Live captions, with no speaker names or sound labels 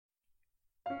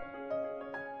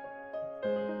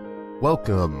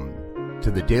Welcome to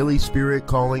the Daily Spirit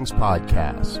Callings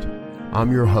Podcast.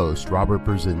 I'm your host, Robert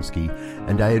Brzezinski,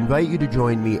 and I invite you to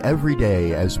join me every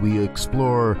day as we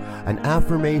explore an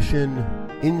affirmation,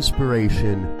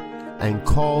 inspiration, and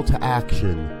call to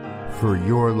action for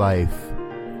your life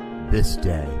this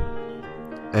day.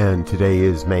 And today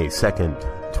is May 2nd,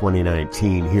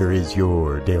 2019. Here is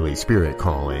your Daily Spirit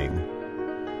Calling.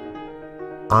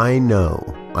 I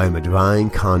know I am a divine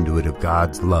conduit of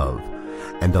God's love,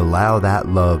 and allow that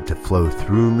love to flow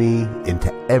through me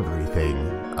into everything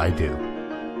I do.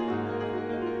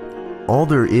 All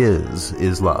there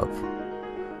is love.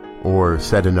 Or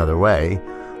said another way,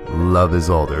 love is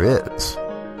all there is.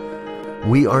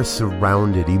 We are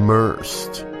surrounded,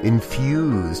 immersed,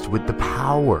 infused with the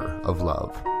power of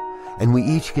love, and we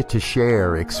each get to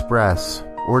share, express,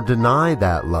 or deny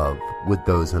that love with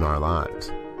those in our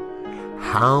lives.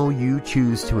 How you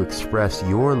choose to express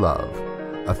your love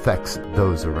affects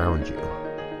those around you.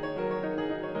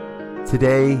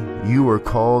 Today, you are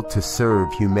called to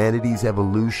serve humanity's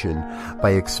evolution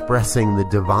by expressing the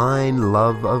divine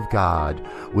love of God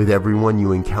with everyone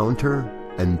you encounter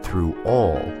and through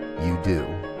all you do.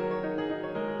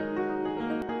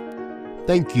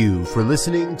 Thank you for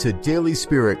listening to Daily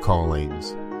Spirit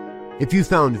Callings. If you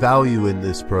found value in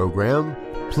this program,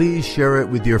 please share it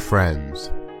with your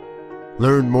friends.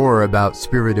 Learn more about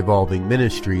Spirit Evolving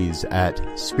Ministries at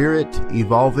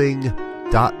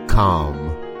spiritevolving.com.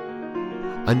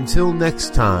 Until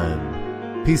next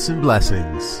time, peace and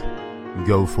blessings.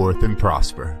 Go forth and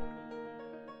prosper.